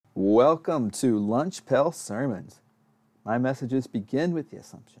Welcome to Lunch Pail Sermons. My messages begin with the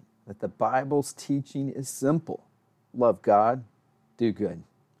assumption that the Bible's teaching is simple. Love God, do good.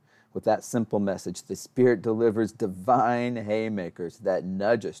 With that simple message, the Spirit delivers divine haymakers that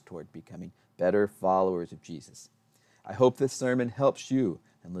nudge us toward becoming better followers of Jesus. I hope this sermon helps you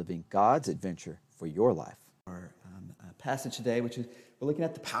in living God's adventure for your life. Our passage today, which is we're looking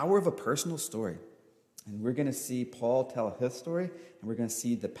at the power of a personal story. And we're going to see Paul tell his story, and we're going to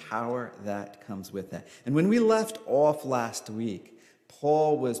see the power that comes with that. And when we left off last week,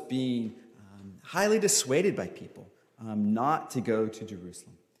 Paul was being highly dissuaded by people not to go to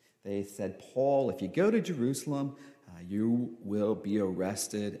Jerusalem. They said, Paul, if you go to Jerusalem, you will be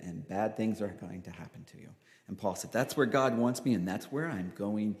arrested, and bad things are going to happen to you. And Paul said, that's where God wants me, and that's where I'm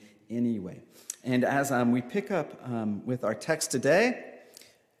going anyway. And as we pick up with our text today,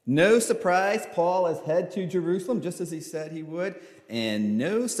 no surprise, Paul has headed to Jerusalem, just as he said he would. And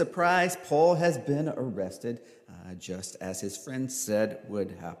no surprise, Paul has been arrested, just as his friends said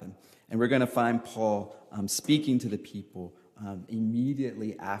would happen. And we're going to find Paul speaking to the people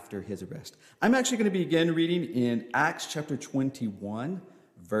immediately after his arrest. I'm actually going to begin reading in Acts chapter 21,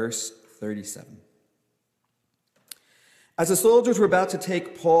 verse 37. As the soldiers were about to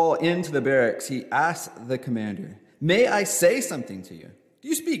take Paul into the barracks, he asked the commander, "May I say something to you?" "Do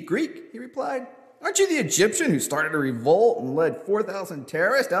you speak Greek?" he replied. "Aren't you the Egyptian who started a revolt and led 4,000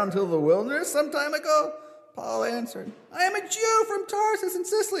 terrorists down into the wilderness some time ago?" Paul answered, "I am a Jew from Tarsus in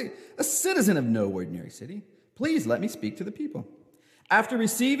Sicily, a citizen of no ordinary city. Please let me speak to the people." After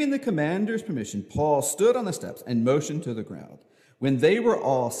receiving the commander's permission, Paul stood on the steps and motioned to the crowd. When they were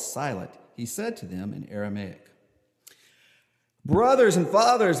all silent, he said to them in Aramaic, "Brothers and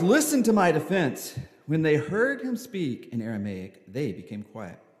fathers, listen to my defense." When they heard him speak in Aramaic, they became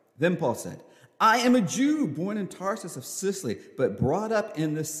quiet. Then Paul said, "I am a Jew born in Tarsus of Sicily, but brought up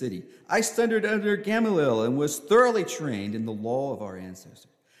in this city. I studied under Gamaliel and was thoroughly trained in the law of our ancestors.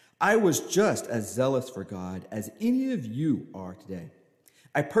 I was just as zealous for God as any of you are today.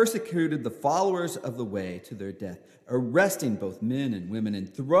 I persecuted the followers of the way to their death, arresting both men and women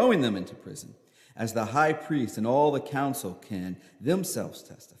and throwing them into prison, as the high priest and all the council can themselves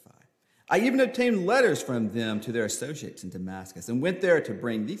testify. I even obtained letters from them to their associates in Damascus and went there to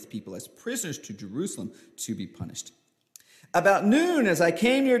bring these people as prisoners to Jerusalem to be punished. About noon, as I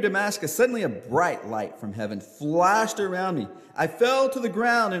came near Damascus, suddenly a bright light from heaven flashed around me. I fell to the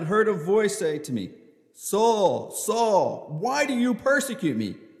ground and heard a voice say to me, 'Saul, Saul, why do you persecute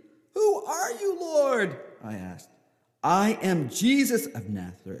me?' 'Who are you, Lord?' I asked. 'I am Jesus of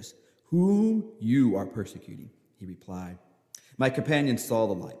Nazareth, whom you are persecuting,' he replied. My companions saw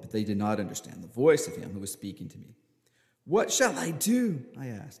the light, but they did not understand the voice of him who was speaking to me. 'What shall I do?' I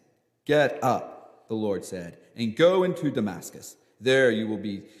asked. 'Get up,' the Lord said, 'and go into Damascus. There you will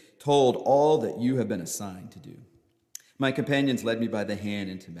be told all that you have been assigned to do.' My companions led me by the hand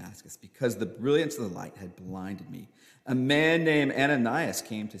into Damascus because the brilliance of the light had blinded me. A man named Ananias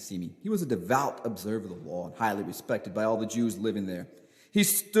came to see me. He was a devout observer of the law and highly respected by all the Jews living there. He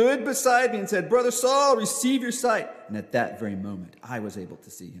stood beside me and said, 'Brother Saul, receive your sight.' And at that very moment, I was able to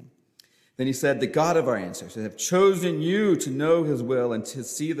see him. Then he said, 'The God of our ancestors have chosen you to know his will and to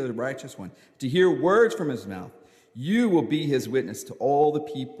see the righteous one, to hear words from his mouth. You will be his witness to all the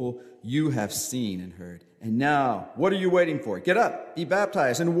people you have seen and heard. And now, what are you waiting for? Get up, be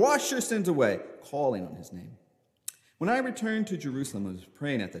baptized, and wash your sins away, calling on his name.' When I returned to Jerusalem and was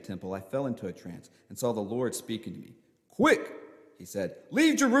praying at the temple, I fell into a trance and saw the Lord speaking to me. 'Quick,' he said,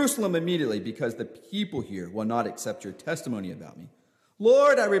 'leave Jerusalem immediately, because the people here will not accept your testimony about me.'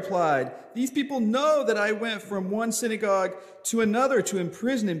 'Lord,' I replied, 'these people know that I went from one synagogue to another to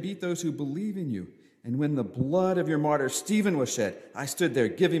imprison and beat those who believe in you. And when the blood of your martyr Stephen was shed, I stood there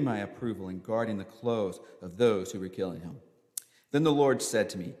giving my approval and guarding the clothes of those who were killing him.' Then the Lord said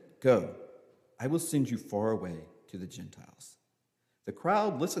to me, 'Go, I will send you far away to the Gentiles.' The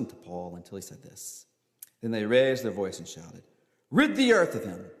crowd listened to Paul until he said this. Then they raised their voice and shouted, 'Rid the earth of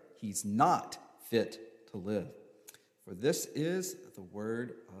him. He's not fit to live.' For this is the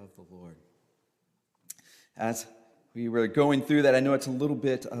word of the Lord." As we were going through that, I know it's a little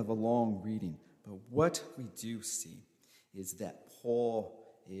bit of a long reading, but what we do see is that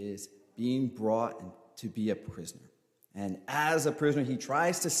Paul is being brought to be a prisoner. And as a prisoner, he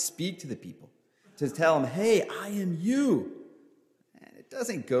tries to speak to the people, to tell them, "Hey, I am you." And it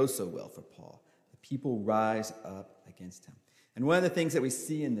doesn't go so well for Paul. The people rise up against him. And one of the things that we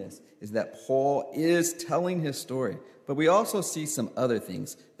see in this is that Paul is telling his story, but we also see some other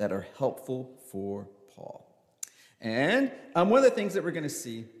things that are helpful for Paul. And one of the things that we're going to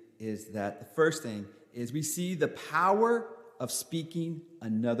see is that the first thing is we see the power of speaking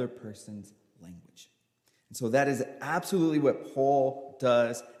another person's language. And so that is absolutely what Paul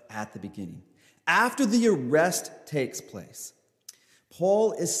does at the beginning. After the arrest takes place,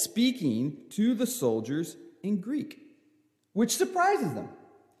 Paul is speaking to the soldiers in Greek, which surprises them.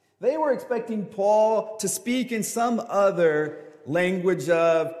 They were expecting Paul to speak in some other language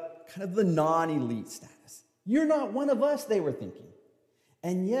of kind of the non-elite status. You're not one of us, they were thinking.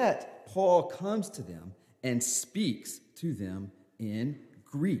 And yet, Paul comes to them and speaks to them in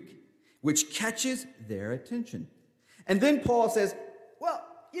Greek, which catches their attention. And then Paul says, well,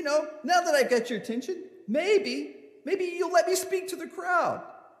 now that I got your attention, maybe you'll let me speak to the crowd.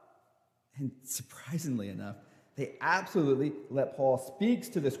 And surprisingly enough, they absolutely let Paul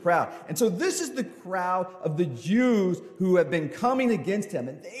speak to this crowd. And so this is the crowd of the Jews who have been coming against him,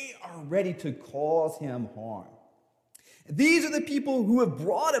 and they are ready to cause him harm. These are the people who have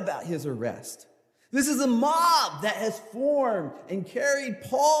brought about his arrest. This is a mob that has formed and carried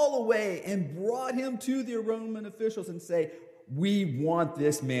Paul away and brought him to the Roman officials and say, we want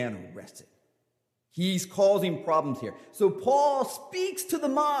this man arrested. He's causing problems here. So Paul speaks to the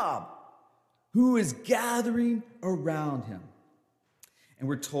mob who is gathering around him. And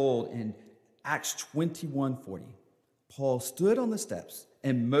we're told in Acts 21:40, Paul stood on the steps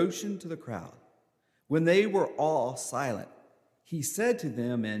and motioned to the crowd. When they were all silent, he said to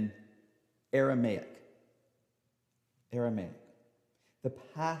them in Aramaic. The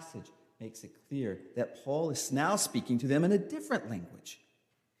passage makes it clear that Paul is now speaking to them in a different language.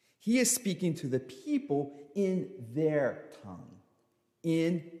 He is speaking to the people in their tongue,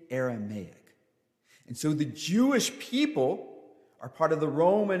 in Aramaic. And so the Jewish people are part of the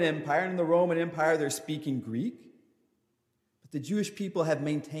Roman Empire, and in the Roman Empire they're speaking Greek. But the Jewish people have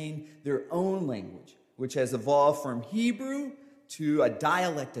maintained their own language, which has evolved from Hebrew to a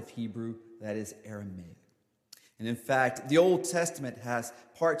dialect of Hebrew that is Aramaic. And in fact, the Old Testament has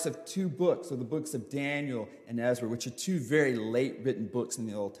parts of two books, so the books of Daniel and Ezra, which are two very late written books in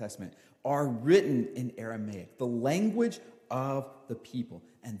the Old Testament, are written in Aramaic, the language of the people.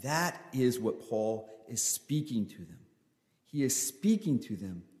 And that is what Paul is speaking to them. He is speaking to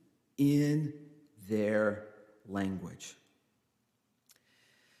them in their language.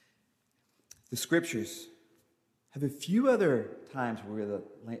 The scriptures have a few other times where the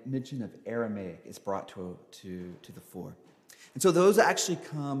mention of Aramaic is brought to the fore. And so those actually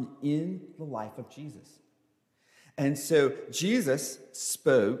come in the life of Jesus. And so Jesus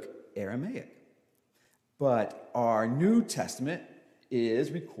spoke Aramaic. But our New Testament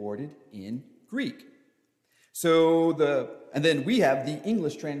is recorded in Greek. And then we have the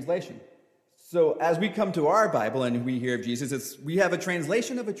English translation. So as we come to our Bible and we hear of Jesus, we have a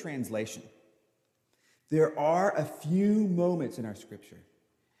translation of a translation. There are a few moments in our scripture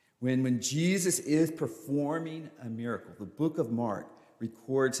when Jesus is performing a miracle. The book of Mark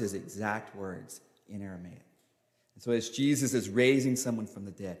records his exact words in Aramaic. And so as Jesus is raising someone from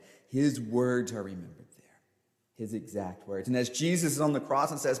the dead, his words are remembered there, his exact words. And as Jesus is on the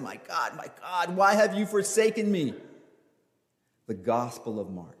cross and says, my God, why have you forsaken me? The Gospel of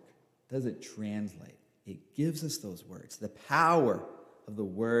Mark doesn't translate. It gives us those words, the power of the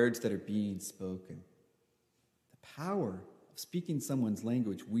words that are being spoken. Power of speaking someone's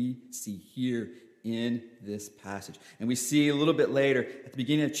language we see here in this passage. And we see a little bit later at the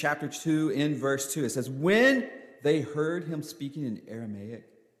beginning of chapter 2 in verse 2, it says, when they heard him speaking in Aramaic,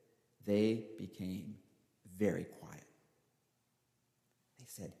 they became very quiet. They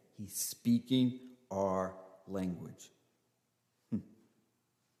said, he's speaking our language.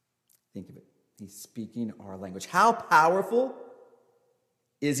 Think of it. He's speaking our language. How powerful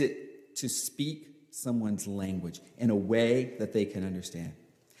is it to speak someone's language in a way that they can understand?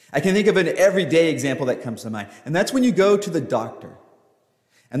 I can think of an everyday example that comes to mind, and that's when you go to the doctor,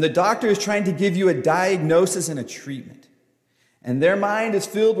 and the doctor is trying to give you a diagnosis and a treatment, and their mind is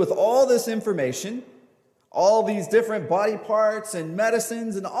filled with all this information, all these different body parts and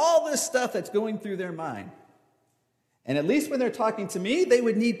medicines and all this stuff that's going through their mind. And at least when they're talking to me, they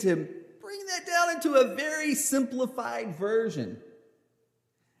would need to bring that down into a very simplified version.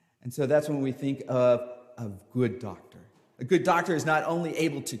 And so that's when we think of a good doctor. A good doctor is not only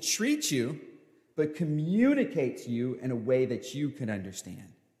able to treat you, but communicate to you in a way that you can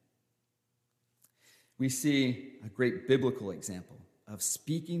understand. We see a great biblical example of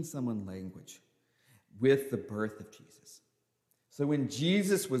speaking someone's language with the birth of Jesus. So when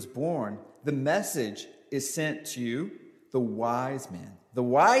Jesus was born, the message is sent to the wise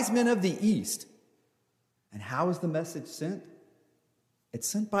men of the East. And how is the message sent? It's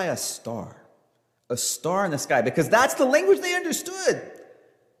sent by a star in the sky, because that's the language they understood.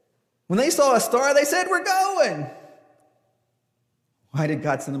 When they saw a star, they said, we're going. Why did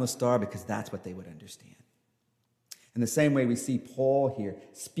God send them a star? Because that's what they would understand. In the same way, we see Paul here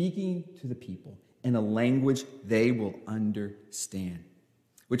speaking to the people in a language they will understand.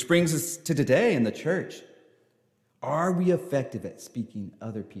 Which brings us to today in the church. Are we effective at speaking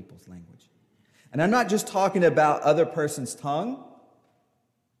other people's language? And I'm not just talking about other person's tongue.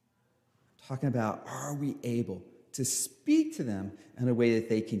 I'm talking about, are we able to speak to them in a way that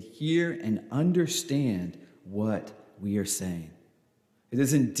they can hear and understand what we are saying? It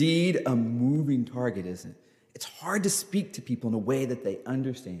is indeed a moving target, isn't it? It's hard to speak to people in a way that they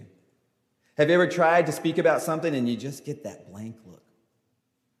understand. Have you ever tried to speak about something and you just get that blank look?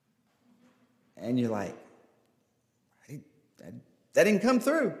 And you're like, that didn't come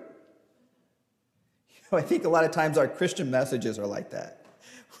through. I think a lot of times our Christian messages are like that.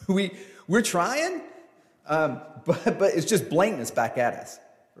 We're trying, but it's just blankness back at us,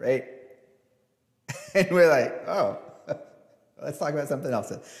 right? And we're like, oh, let's talk about something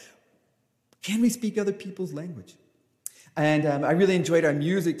else. Can we speak other people's language? And I really enjoyed our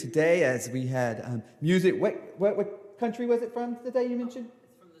music today as we had music. What country was it from today you mentioned?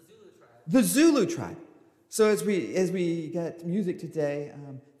 It's from the Zulu tribe. The Zulu tribe. So as we got music today,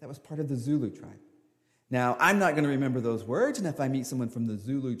 that was part of the Zulu tribe. Now, I'm not going to remember those words, and if I meet someone from the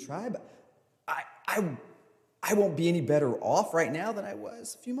Zulu tribe, I won't be any better off right now than I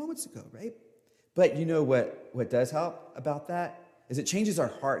was a few moments ago, right? But you know what does help about that is it changes our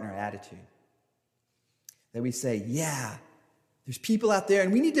heart and our attitude. That we say, yeah, there's people out there,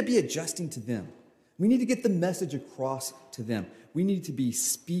 and we need to be adjusting to them. We need to get the message across to them. We need to be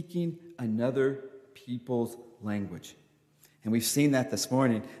speaking another people's language. And we've seen that this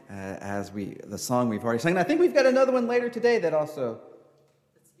morning as the song we've already sung. And I think we've got another one later today that also...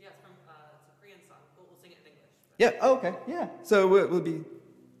 It's a Korean song. We'll sing it in English. Yeah, oh, okay, yeah. So we'll be...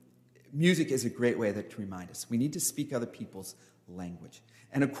 Music is a great way to remind us. We need to speak other people's language.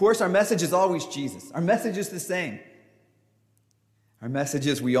 And of course, our message is always Jesus. Our message is the same. Our message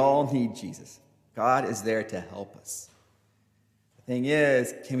is we all need Jesus. God is there to help us. The thing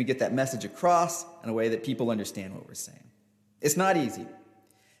is, can we get that message across in a way that people understand what we're saying? It's not easy.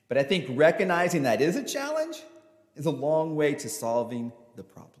 But I think recognizing that is a challenge is a long way to solving the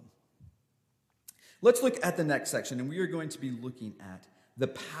problem. Let's look at the next section, and we are going to be looking at the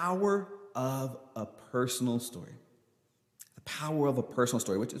power of a personal story. The power of a personal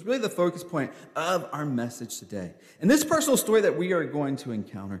story, which is really the focus point of our message today. And this personal story that we are going to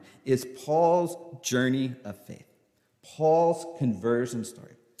encounter is Paul's journey of faith, Paul's conversion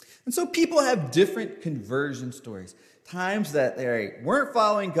story. And so people have different conversion stories, times that they weren't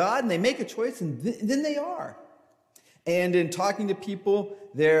following God and they make a choice and then they are. And in talking to people,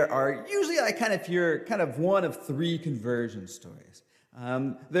 there are usually I kind of hear one of three conversion stories.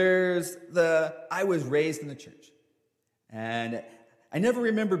 There's I was raised in the church. And I never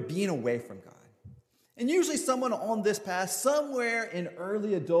remember being away from God. And usually someone on this path, somewhere in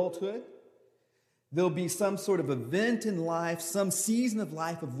early adulthood, there'll be some sort of event in life, some season of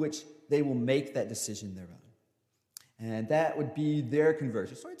life of which they will make that decision their own. And that would be their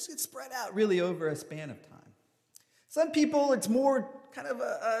conversion. So it's spread out really over a span of time. Some people, it's more kind of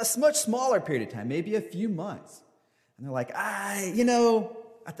a much smaller period of time, maybe a few months. And they're like,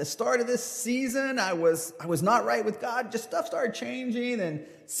 at the start of this season, I was not right with God. Just stuff started changing. And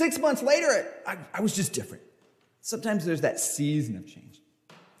 6 months later, I was just different. Sometimes there's that season of change.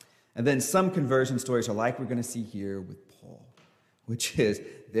 And then some conversion stories are like we're going to see here with Paul, which is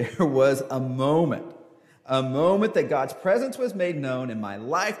there was a moment that God's presence was made known and my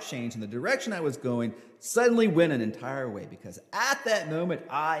life changed and the direction I was going suddenly went an entire way because at that moment,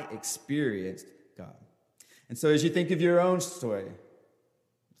 I experienced God. And so as you think of your own story,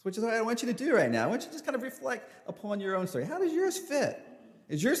 which is what I want you to do right now. I want you to just kind of reflect upon your own story. How does yours fit?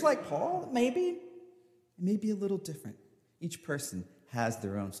 Is yours like Paul? Maybe. It may be a little different. Each person has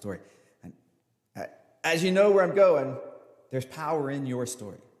their own story. And as you know where I'm going, there's power in your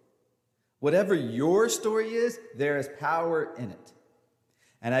story. Whatever your story is, there is power in it.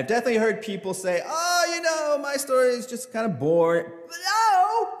 And I've definitely heard people say, my story is just kind of boring.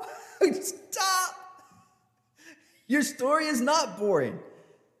 No! Stop! Your story is not boring.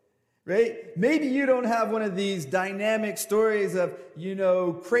 Right? Maybe you don't have one of these dynamic stories of,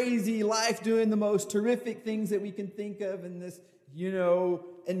 crazy life doing the most terrific things that we can think of in this,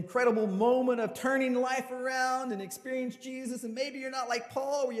 incredible moment of turning life around and experience Jesus. And maybe you're not like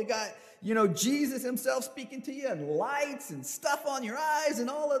Paul where you got, Jesus himself speaking to you and lights and stuff on your eyes and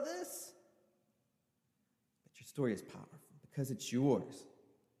all of this. But your story is powerful because it's yours.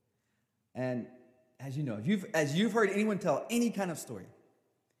 And as you know, as you've heard anyone tell any kind of story,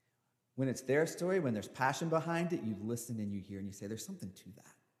 When it's their story, when there's passion behind it, you listen and you hear and you say, there's something to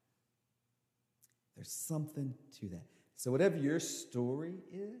that. There's something to that. So whatever your story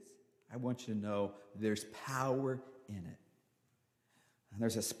is, I want you to know there's power in it. And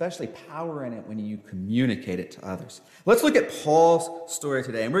there's especially power in it when you communicate it to others. Let's look at Paul's story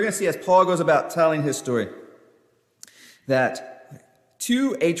today. And we're going to see as Paul goes about telling his story that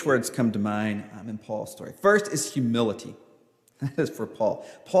two H words come to mind in Paul's story. First is humility. That is for Paul.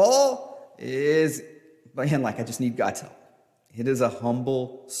 Paul is, again, like I just need God's help. It is a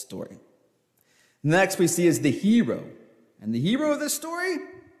humble story. Next we see is the hero. And the hero of this story,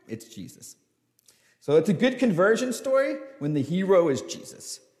 it's Jesus. So it's a good conversion story when the hero is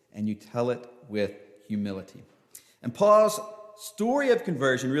Jesus, and you tell it with humility. And Paul's story of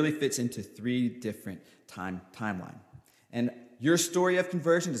conversion really fits into three different timeline. And your story of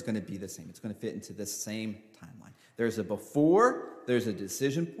conversion is going to be the same. It's going to fit into the same timeline. There's a before, there's a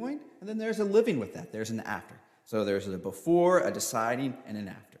decision point, and then there's a living with that. There's an after. So there's a before, a deciding, and an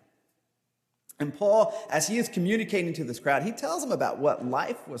after. And Paul, as he is communicating to this crowd, he tells them about what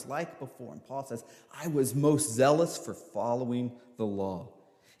life was like before. And Paul says, I was most zealous for following the law.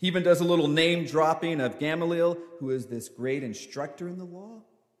 He even does a little name dropping of Gamaliel, who is this great instructor in the law.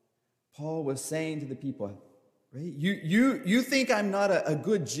 Paul was saying to the people, right, you think I'm not a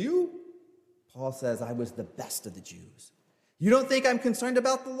good Jew? Paul says, I was the best of the Jews. You don't think I'm concerned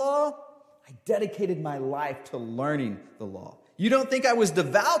about the law? I dedicated my life to learning the law. You don't think I was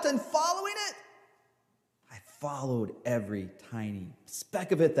devout in following it? Followed every tiny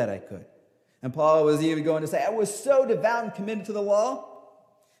speck of it that I could. And Paul was even going to say, I was so devout and committed to the law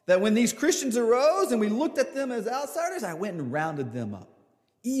that when these Christians arose and we looked at them as outsiders, I went and rounded them up,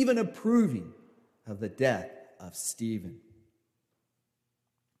 even approving of the death of Stephen.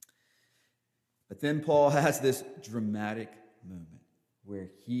 But then Paul has this dramatic moment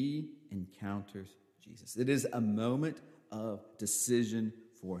where he encounters Jesus. It is a moment of decision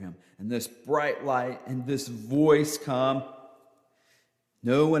for him. And this bright light and this voice come.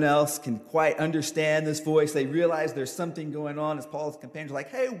 No one else can quite understand this voice. They realize there's something going on as Paul's companions are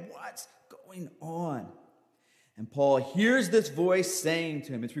like, hey, what's going on? And Paul hears this voice saying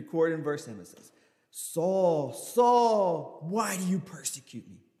to him, it's recorded in verse 7, it says, Saul, Saul, why do you persecute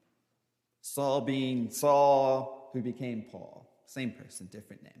me? Saul being Saul, who became Paul. Same person,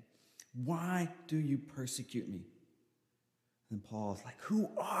 different name. Why do you persecute me? And Paul's like, who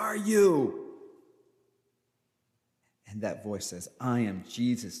are you? And that voice says, I am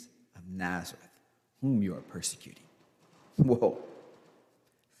Jesus of Nazareth, whom you are persecuting. Whoa.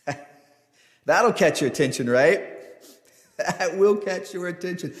 That'll catch your attention, right? That will catch your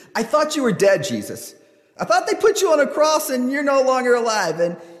attention. I thought you were dead, Jesus. I thought they put you on a cross and you're no longer alive.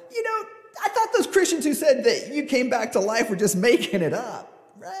 And, I thought those Christians who said that you came back to life were just making it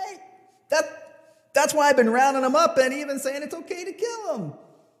up, right? That's why I've been rounding them up and even saying it's okay to kill them.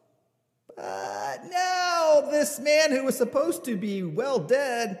 But now this man who was supposed to be well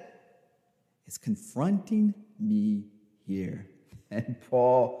dead is confronting me here. And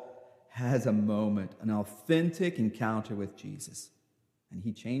Paul has a moment, an authentic encounter with Jesus. And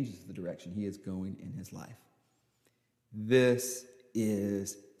he changes the direction he is going in his life. This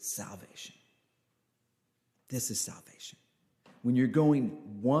is salvation. This is salvation. When you're going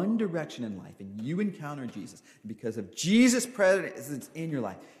one direction in life and you encounter Jesus, because of Jesus' presence in your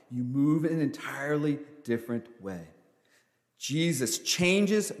life, you move in an entirely different way. Jesus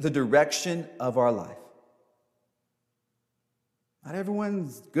changes the direction of our life. Not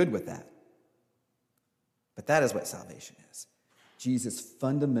everyone's good with that. But that is what salvation is. Jesus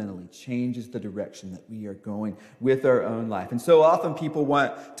fundamentally changes the direction that we are going with our own life. And so often people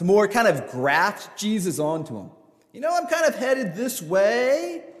want to more kind of graft Jesus onto them. I'm kind of headed this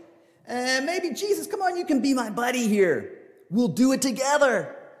way. And maybe, Jesus, come on, you can be my buddy here. We'll do it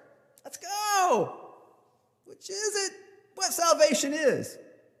together. Let's go. Which is it? What salvation is?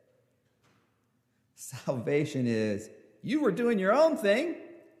 Salvation is you were doing your own thing,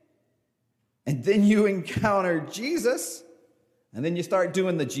 and then you encounter Jesus, and then you start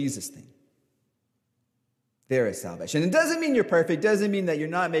doing the Jesus thing. There is salvation. It doesn't mean you're perfect. It doesn't mean that you're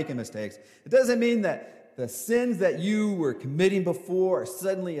not making mistakes. It doesn't mean that the sins that you were committing before are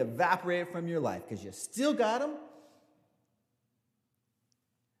suddenly evaporated from your life, because you still got them.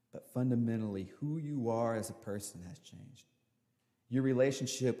 But fundamentally, who you are as a person has changed. Your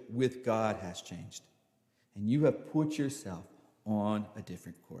relationship with God has changed. And you have put yourself on a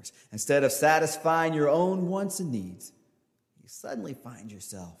different course. Instead of satisfying your own wants and needs, you suddenly find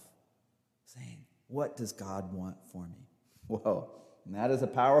yourself saying, what does God want for me? Whoa, and that is a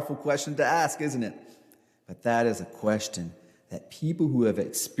powerful question to ask, isn't it? But that is a question that people who have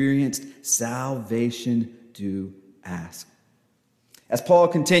experienced salvation do ask. As Paul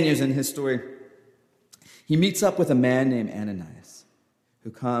continues in his story, he meets up with a man named Ananias who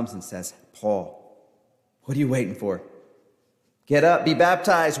comes and says, Paul, what are you waiting for? Get up, be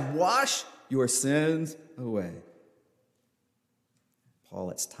baptized, wash your sins away. Paul,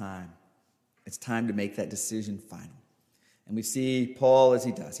 it's time. It's time to make that decision final. And we see Paul as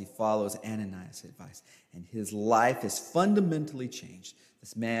he does. He follows Ananias' advice, and his life is fundamentally changed.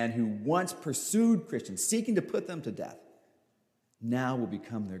 This man who once pursued Christians, seeking to put them to death, now will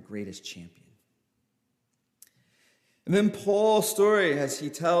become their greatest champion. And then Paul's story, as he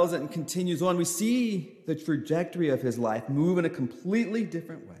tells it and continues on, we see the trajectory of his life move in a completely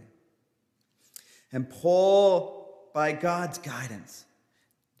different way. And Paul, by God's guidance,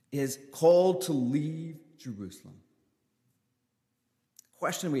 is called to leave Jerusalem. The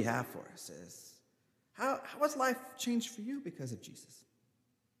question we have for us is, how has life changed for you because of Jesus?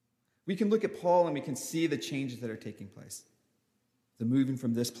 We can look at Paul and we can see the changes that are taking place. The moving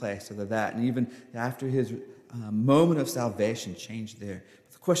from this place to that, and even after his moment of salvation changed there.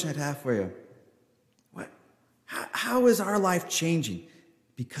 But the question I'd have for you, how is our life changing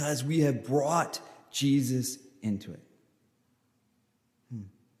because we have brought Jesus into it?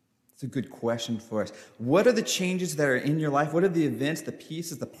 It's a good question for us. What are the changes that are in your life? What are the events, the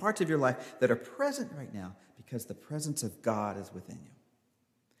pieces, the parts of your life that are present right now because the presence of God is within you?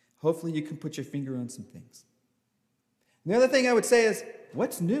 Hopefully you can put your finger on some things. And the other thing I would say is,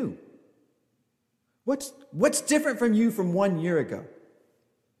 what's new? What's different from you from 1 year ago?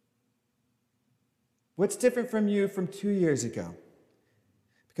 What's different from you from 2 years ago?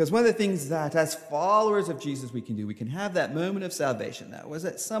 Because one of the things that as followers of Jesus we can do, we can have that moment of salvation that was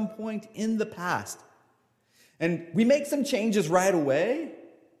at some point in the past. And we make some changes right away,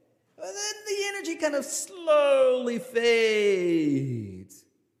 but then the energy kind of slowly fades.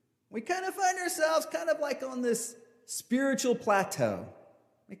 We kind of find ourselves kind of like on this spiritual plateau.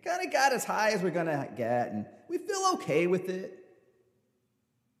 We kind of got as high as we're going to get, and we feel okay with it.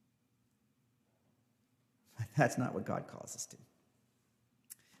 But that's not what God calls us to.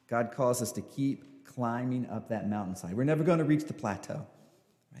 God calls us to keep climbing up that mountainside. We're never going to reach the plateau.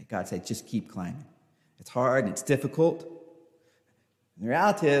 Right? God said, just keep climbing. It's hard and it's difficult. And the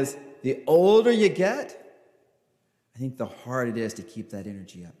reality is, the older you get, I think the harder it is to keep that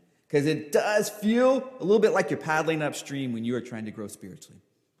energy up. Because it does feel a little bit like you're paddling upstream when you are trying to grow spiritually.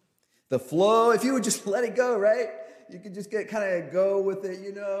 The flow, if you would just let it go, right? You could just kind of go with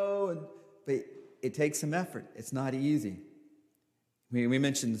it, but it takes some effort. It's not easy. We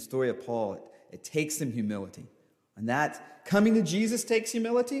mentioned the story of Paul. It takes some humility. And that coming to Jesus takes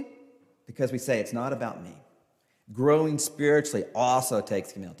humility because we say it's not about me. Growing spiritually also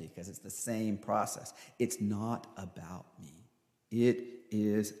takes humility because it's the same process. It's not about me. It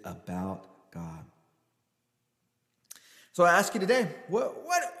is about God. So I ask you today,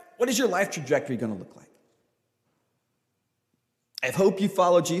 what is your life trajectory going to look like? I hope you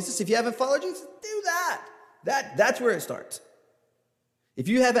follow Jesus. If you haven't followed Jesus, do that. That's where it starts. If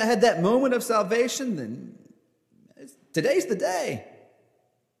you haven't had that moment of salvation, then today's the day.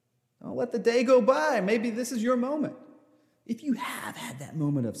 Don't let the day go by. Maybe this is your moment. If you have had that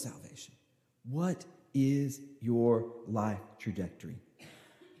moment of salvation, what is your life trajectory?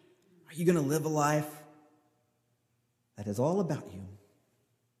 Are you going to live a life that is all about you?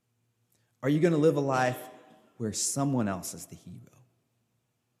 Are you going to live a life where someone else is the hero?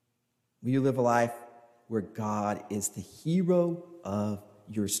 Will you live a life where God is the hero of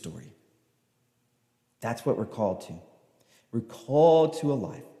your story? That's what we're called to. We're called to a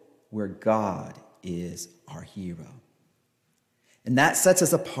life where God is our hero. And that sets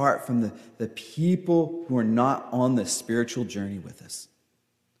us apart from the people who are not on the spiritual journey with us.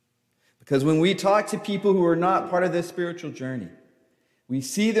 Because when we talk to people who are not part of this spiritual journey, we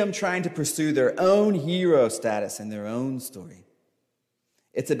see them trying to pursue their own hero status and their own story.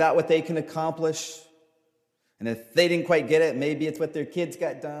 It's about what they can accomplish. And if they didn't quite get it, maybe it's what their kids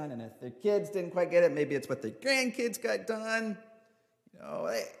got done. And if their kids didn't quite get it, maybe it's what their grandkids got done.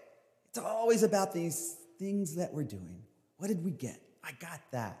 It's always about these things that we're doing. What did we get? I got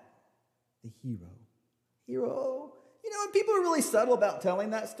that. The hero. Hero. And people are really subtle about telling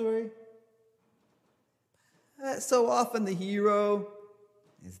that story. So often the hero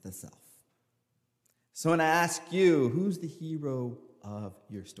is the self. So when I ask you, who's the hero of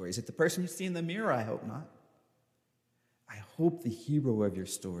your story? Is it the person you see in the mirror? I hope not. I hope the hero of your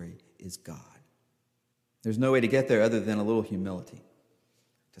story is God. There's no way to get there other than a little humility.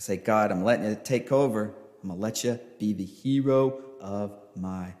 To say, God, I'm letting it take over. I'm going to let you be the hero of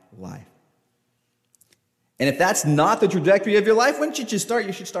my life. And if that's not the trajectory of your life, when should you start?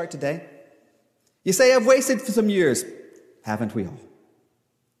 You should start today. You say, I've wasted some years. Haven't we all?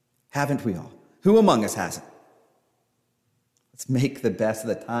 Haven't we all? Who among us hasn't? Let's make the best of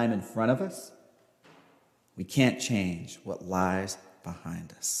the time in front of us. We can't change what lies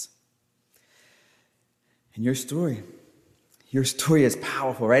behind us. And your story is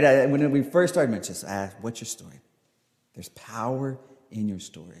powerful, right? When we first started mentioning this, what's your story? There's power in your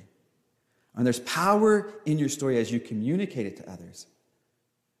story. And there's power in your story as you communicate it to others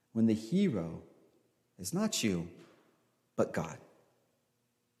when the hero is not you, but God.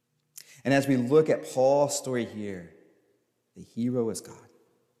 And as we look at Paul's story here, the hero is God.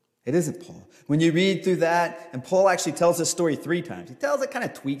 It isn't Paul. When you read through that, and Paul actually tells this story 3 times. He tells it, kind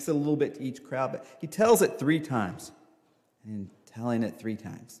of tweaks it a little bit to each crowd, but he tells it 3 times. And telling it 3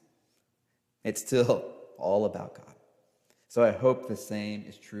 times, it's still all about God. So I hope the same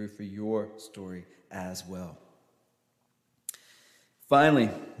is true for your story as well. Finally,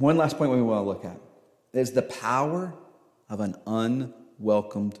 one last point we want to look at is the power of an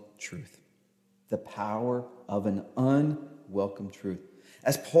unwelcomed truth. The power of an unwelcomed truth.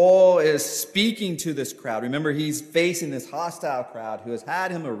 As Paul is speaking to this crowd, remember he's facing this hostile crowd who has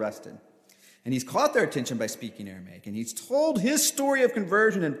had him arrested. And he's caught their attention by speaking Aramaic. And he's told his story of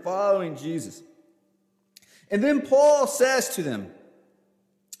conversion and following Jesus. And then Paul says to them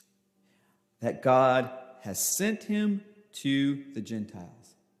that God has sent him to the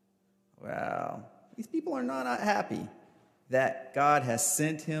Gentiles. Wow, these people are not happy that God has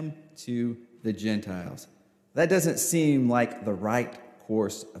sent him to the Gentiles. That doesn't seem like the right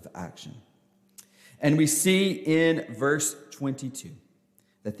course of action. And we see in verse 22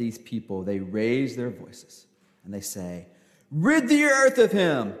 that these people, they raise their voices and they say, rid the earth of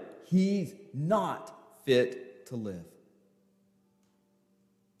him. He's not fit to live.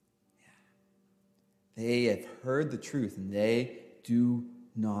 They have heard the truth and they do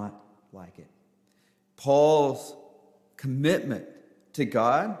not like it. Paul's commitment to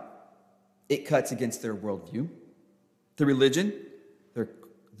God, it cuts against their worldview, their religion,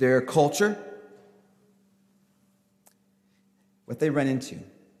 their culture. What they run into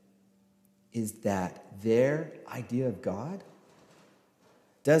is that their idea of God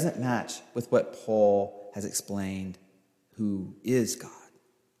doesn't match with what Paul has explained who is God,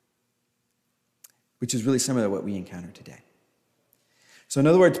 which is really similar to what we encounter today. So in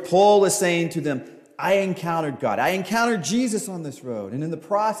other words, Paul is saying to them, I encountered God. I encountered Jesus on this road. And in the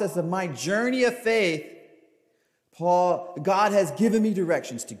process of my journey of faith, God has given me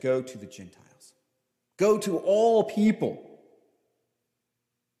directions to go to the Gentiles. Go to all people.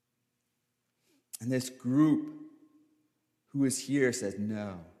 And this group who is here says,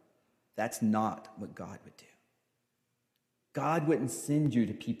 no, that's not what God would do. God wouldn't send you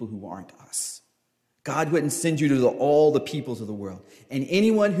to people who aren't us. God wouldn't send you to all the peoples of the world. And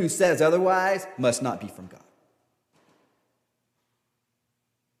anyone who says otherwise must not be from God.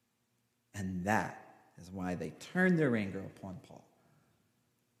 And that is why they turn their anger upon Paul.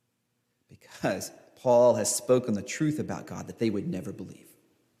 Because Paul has spoken the truth about God that they would never believe.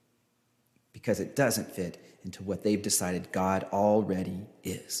 Because it doesn't fit into what they've decided God already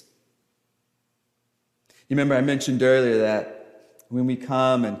is. You remember I mentioned earlier that when we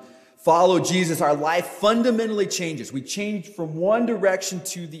come and follow Jesus, our life fundamentally changes. We change from one direction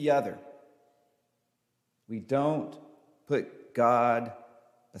to the other. We don't put God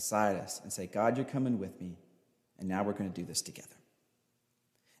beside us and say, God, you're coming with me, and now we're going to do this together.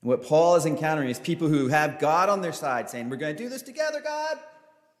 And what Paul is encountering is people who have God on their side saying, we're going to do this together, God.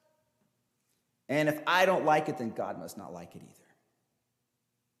 And if I don't like it, then God must not like it either.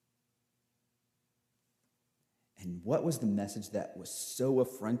 And what was the message that was so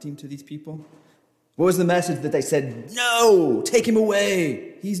affronting to these people? What was the message that they said, no, take him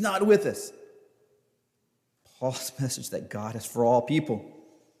away. He's not with us. Paul's message that God is for all people.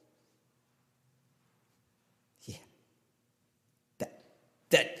 Yeah.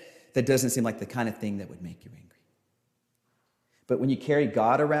 That doesn't seem like the kind of thing that would make you angry. But when you carry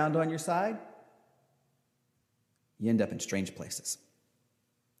God around on your side, you end up in strange places.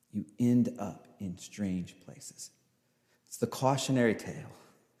 You end up in strange places. It's the cautionary tale.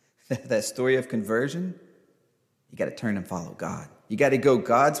 That story of conversion, you got to turn and follow God. You got to go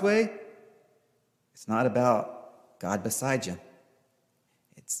God's way. It's not about God beside you.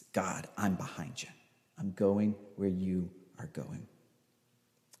 It's God, I'm behind you. I'm going where you are going.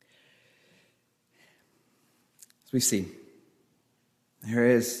 As we see, there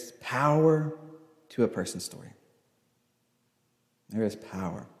is power to a person's story. There is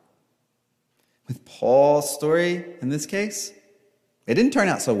power. With Paul's story, in this case, it didn't turn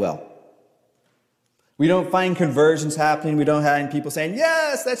out so well. We don't find conversions happening. We don't find people saying,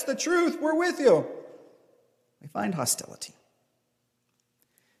 yes, that's the truth, we're with you. We find hostility.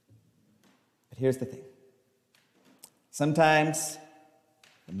 But here's the thing. Sometimes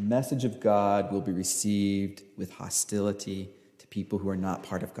the message of God will be received with hostility to people who are not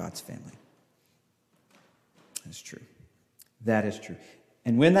part of God's family. That's true. That is true.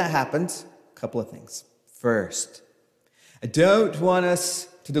 And when that happens, a couple of things. First, I don't want us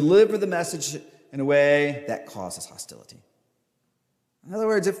to deliver the message in a way that causes hostility. In other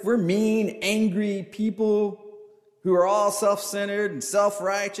words, if we're mean, angry people who are all self-centered and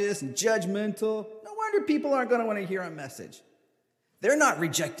self-righteous and judgmental, no wonder people aren't going to want to hear our message. They're not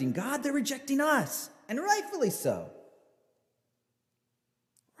rejecting God, they're rejecting us. And rightfully so.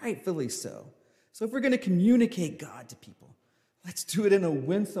 Rightfully so. So if we're going to communicate God to people, let's do it in a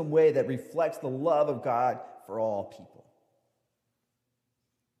winsome way that reflects the love of God for all people.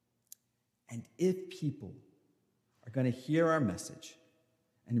 And if people are going to hear our message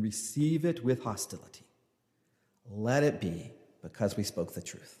and receive it with hostility, let it be because we spoke the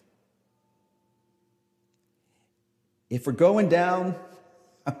truth. If we're going down,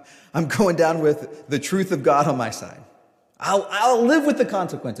 I'm going down with the truth of God on my side. I'll live with the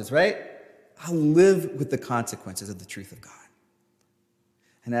consequences, right? I'll live with the consequences of the truth of God.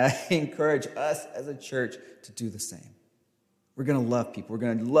 And I encourage us as a church to do the same. We're going to love people. We're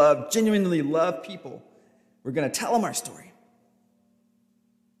going to genuinely love people. We're going to tell them our story.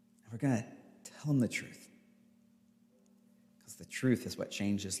 And we're going to tell them the truth. Because the truth is what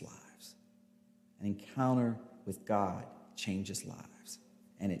changes lives. An encounter with God changes lives.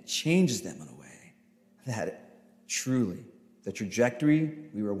 And it changes them in a way that truly the trajectory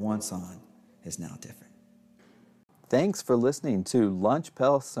we were once on is now different. Thanks for listening to Lunch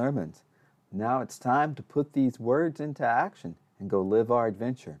Bell Sermons. Now it's time to put these words into action and go live our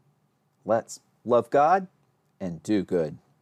adventure. Let's love God and do good.